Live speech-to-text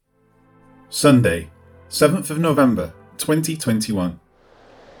Sunday, 7th of November, 2021.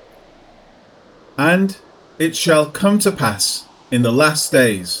 And it shall come to pass in the last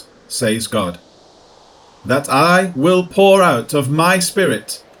days, says God, that I will pour out of my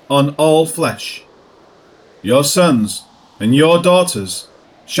Spirit on all flesh. Your sons and your daughters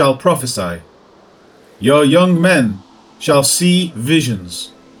shall prophesy. Your young men shall see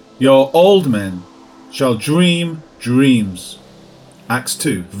visions. Your old men shall dream dreams. Acts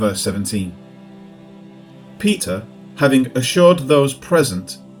 2 verse 17. Peter, having assured those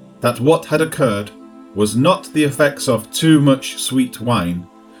present that what had occurred was not the effects of too much sweet wine,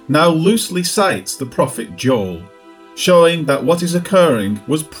 now loosely cites the prophet Joel, showing that what is occurring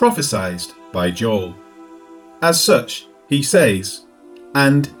was prophesied by Joel. As such, he says,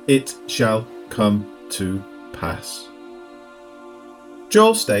 "And it shall come to pass."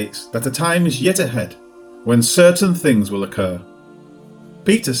 Joel states that a time is yet ahead when certain things will occur.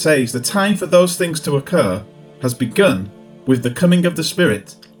 Peter says the time for those things to occur has begun with the coming of the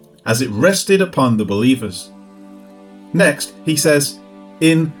Spirit as it rested upon the believers. Next, he says,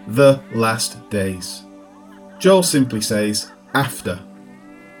 in the last days. Joel simply says, after.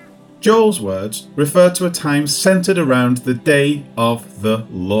 Joel's words refer to a time centered around the day of the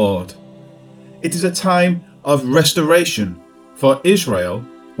Lord. It is a time of restoration for Israel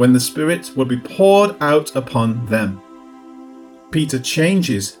when the Spirit will be poured out upon them. Peter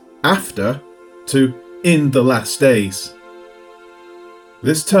changes after to in the last days.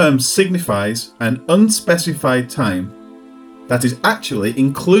 This term signifies an unspecified time that is actually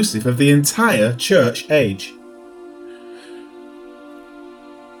inclusive of the entire church age.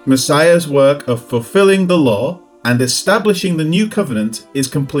 Messiah's work of fulfilling the law and establishing the new covenant is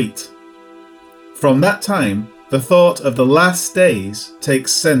complete. From that time, the thought of the last days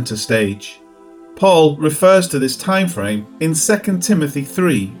takes center stage. Paul refers to this time frame in 2 Timothy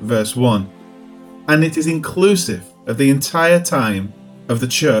 3 verse 1, and it is inclusive of the entire time of the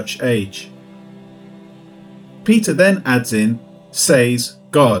church age. Peter then adds in, says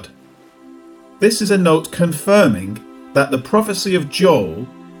God. This is a note confirming that the prophecy of Joel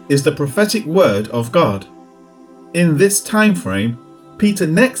is the prophetic word of God. In this time frame, Peter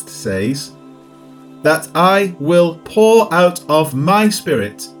next says, that I will pour out of my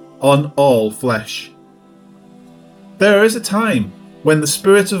Spirit on all flesh. There is a time when the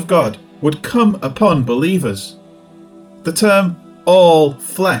Spirit of God would come upon believers. The term all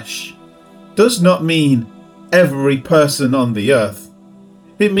flesh does not mean every person on the earth.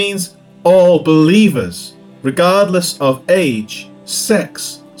 It means all believers, regardless of age,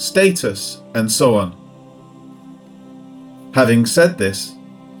 sex, status, and so on. Having said this,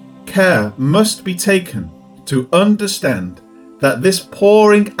 care must be taken to understand that this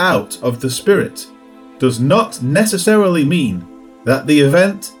pouring out of the Spirit does not necessarily mean that the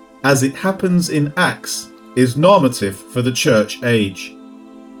event as it happens in Acts is normative for the church age.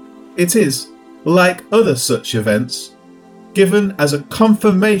 It is, like other such events, given as a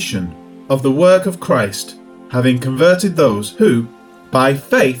confirmation of the work of Christ having converted those who, by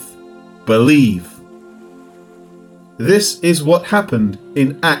faith, believe. This is what happened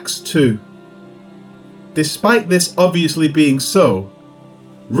in Acts 2. Despite this obviously being so,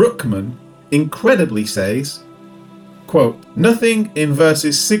 Ruckman incredibly says, quote, nothing in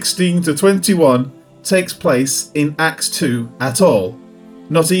verses 16 to 21 takes place in Acts 2 at all,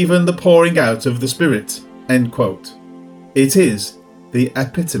 not even the pouring out of the Spirit, end quote. It is the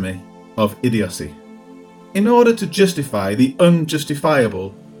epitome of idiocy. In order to justify the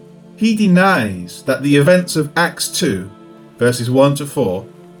unjustifiable, he denies that the events of Acts 2, verses 1 to 4,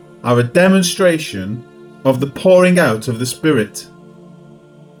 are a demonstration of the pouring out of the Spirit.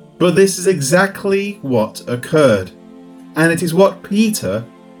 But this is exactly what occurred, and it is what Peter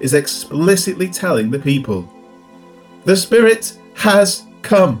is explicitly telling the people. The Spirit has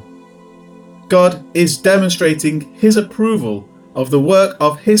come. God is demonstrating his approval of the work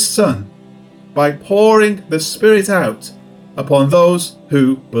of his Son by pouring the Spirit out upon those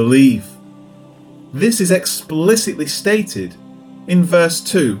who believe. This is explicitly stated in verse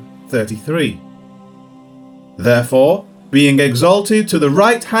 2:33. Therefore, being exalted to the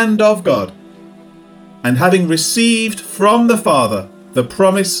right hand of God, and having received from the Father the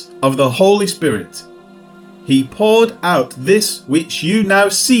promise of the Holy Spirit, he poured out this which you now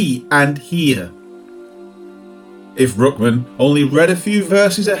see and hear. If Ruckman only read a few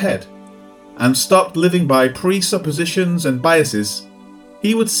verses ahead and stopped living by presuppositions and biases,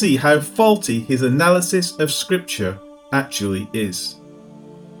 he would see how faulty his analysis of Scripture actually is.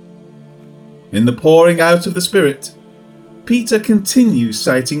 In the pouring out of the Spirit, Peter continues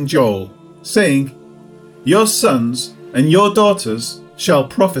citing Joel, saying, your sons and your daughters shall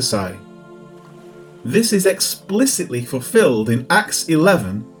prophesy. This is explicitly fulfilled in Acts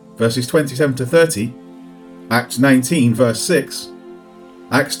 11, verses 27 to 30, Acts 19, verse 6,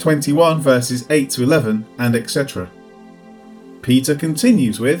 Acts 21, verses 8 to 11, and etc. Peter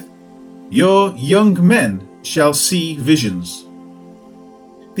continues with, "Your young men shall see visions."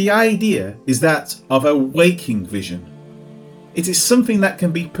 The idea is that of a waking vision. It is something that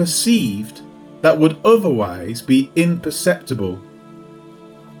can be perceived that would otherwise be imperceptible.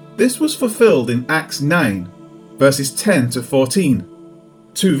 This was fulfilled in Acts 9, verses 10 to 14,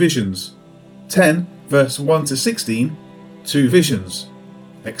 2 visions, 10, verse 1 to 16, 2 visions,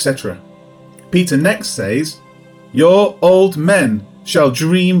 etc. Peter next says, "Your old men shall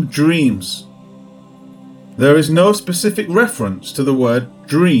dream dreams." There is no specific reference to the word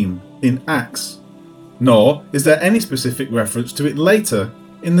dream in Acts, nor is there any specific reference to it later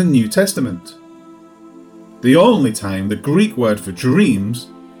in the New Testament. The only time the Greek word for dreams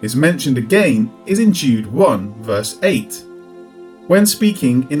is mentioned again is in Jude 1, verse 8, when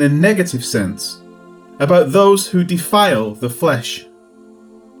speaking in a negative sense about those who defile the flesh.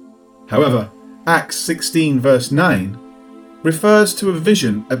 However, Acts 16, verse 9 refers to a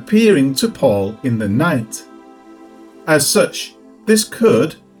vision appearing to Paul in the night. As such, this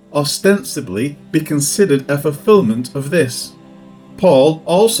could ostensibly be considered a fulfillment of this. Paul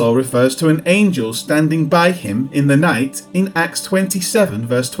also refers to an angel standing by him in the night in Acts 27,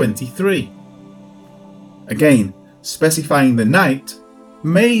 verse 23. Again, specifying the night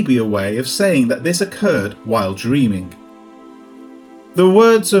may be a way of saying that this occurred while dreaming. The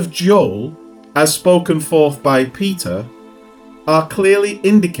words of Joel, as spoken forth by Peter, are clearly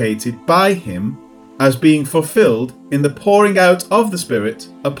indicated by him as being fulfilled in the pouring out of the Spirit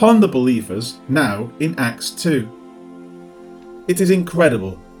upon the believers now in Acts 2. It is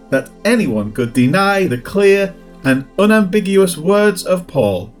incredible that anyone could deny the clear and unambiguous words of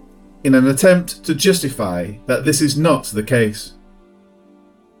Paul in an attempt to justify that this is not the case.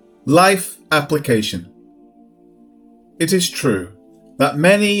 Life application. It is true that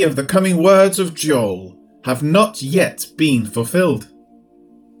many of the coming words of Joel have not yet been fulfilled.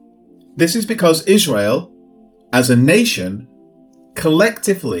 This is because Israel, as a nation,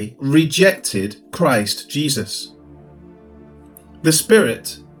 collectively rejected Christ Jesus. The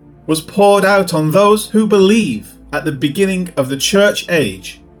Spirit was poured out on those who believe at the beginning of the church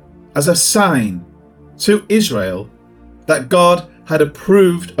age as a sign to Israel that God had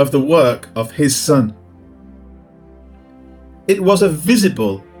approved of the work of his Son. It was a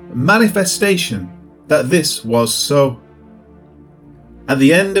visible manifestation that this was so. At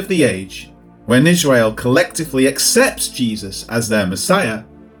the end of the age, when Israel collectively accepts Jesus as their Messiah,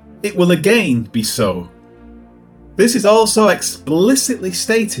 it will again be so. This is also explicitly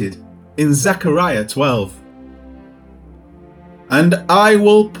stated in Zechariah 12. "And I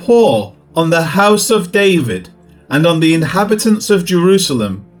will pour on the house of David and on the inhabitants of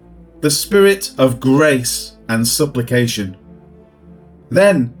Jerusalem the spirit of grace and supplication.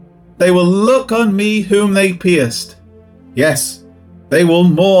 Then they will look on me whom they pierced. Yes, they will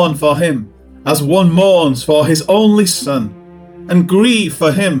mourn for him as one mourns for his only son, and grieve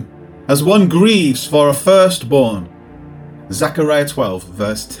for him as one grieves for a firstborn." Zechariah 12,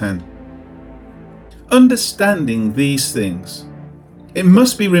 verse 10. Understanding these things, it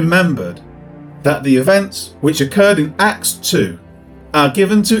must be remembered that the events which occurred in Acts 2 are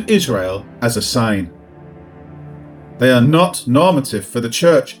given to Israel as a sign. They are not normative for the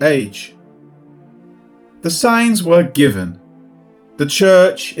church age. The signs were given, the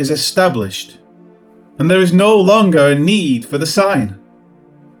church is established, and there is no longer a need for the sign.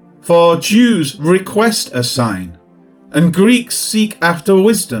 For Jews request a sign, and Greeks seek after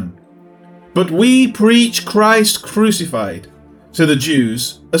wisdom. But we preach Christ crucified, to the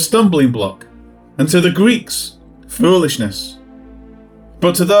Jews a stumbling block, and to the Greeks foolishness.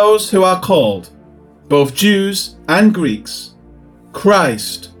 But to those who are called, both Jews and Greeks,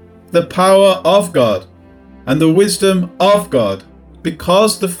 Christ, the power of God, and the wisdom of God,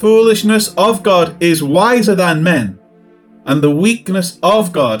 because the foolishness of God is wiser than men, and the weakness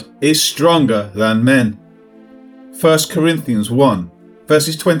of God is stronger than men. 1 Corinthians 1,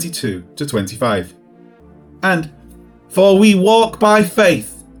 verses 22 to 25. And, "For we walk by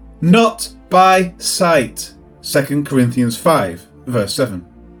faith, not by sight." 2 Corinthians 5, verse 7.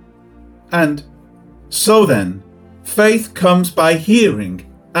 And, "So then, faith comes by hearing,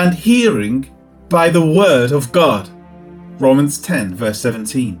 and hearing by the word of God." Romans 10, verse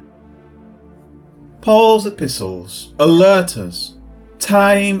 17. Paul's epistles alert us,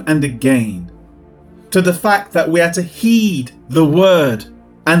 time and again, to the fact that we are to heed the word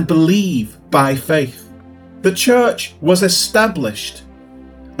and believe by faith. The church was established,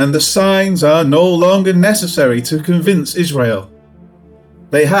 and the signs are no longer necessary to convince Israel.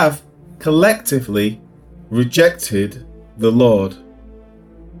 They have collectively rejected the Lord.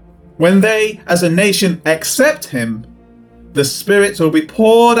 When they, as a nation, accept him, the Spirit will be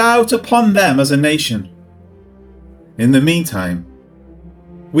poured out upon them as a nation. In the meantime,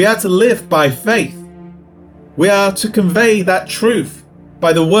 we are to live by faith. We are to convey that truth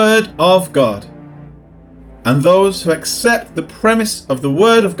by the Word of God. And those who accept the premise of the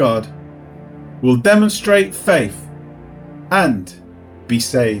Word of God will demonstrate faith and be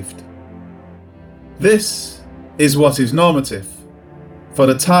saved. This is what is normative for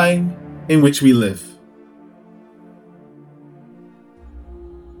the time in which we live.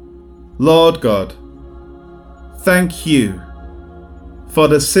 Lord God, thank you for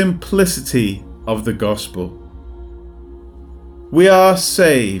the simplicity of the gospel. We are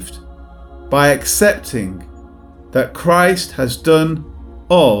saved by accepting that Christ has done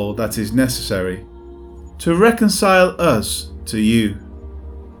all that is necessary to reconcile us to you.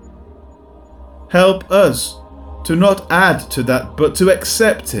 Help us to not add to that, but to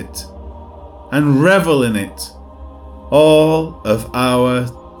accept it and revel in it all of our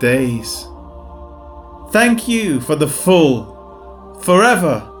days. Thank you for the full,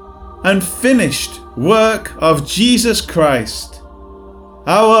 forever, and finished work of Jesus Christ,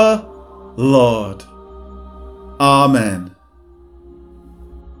 our Lord. Amen.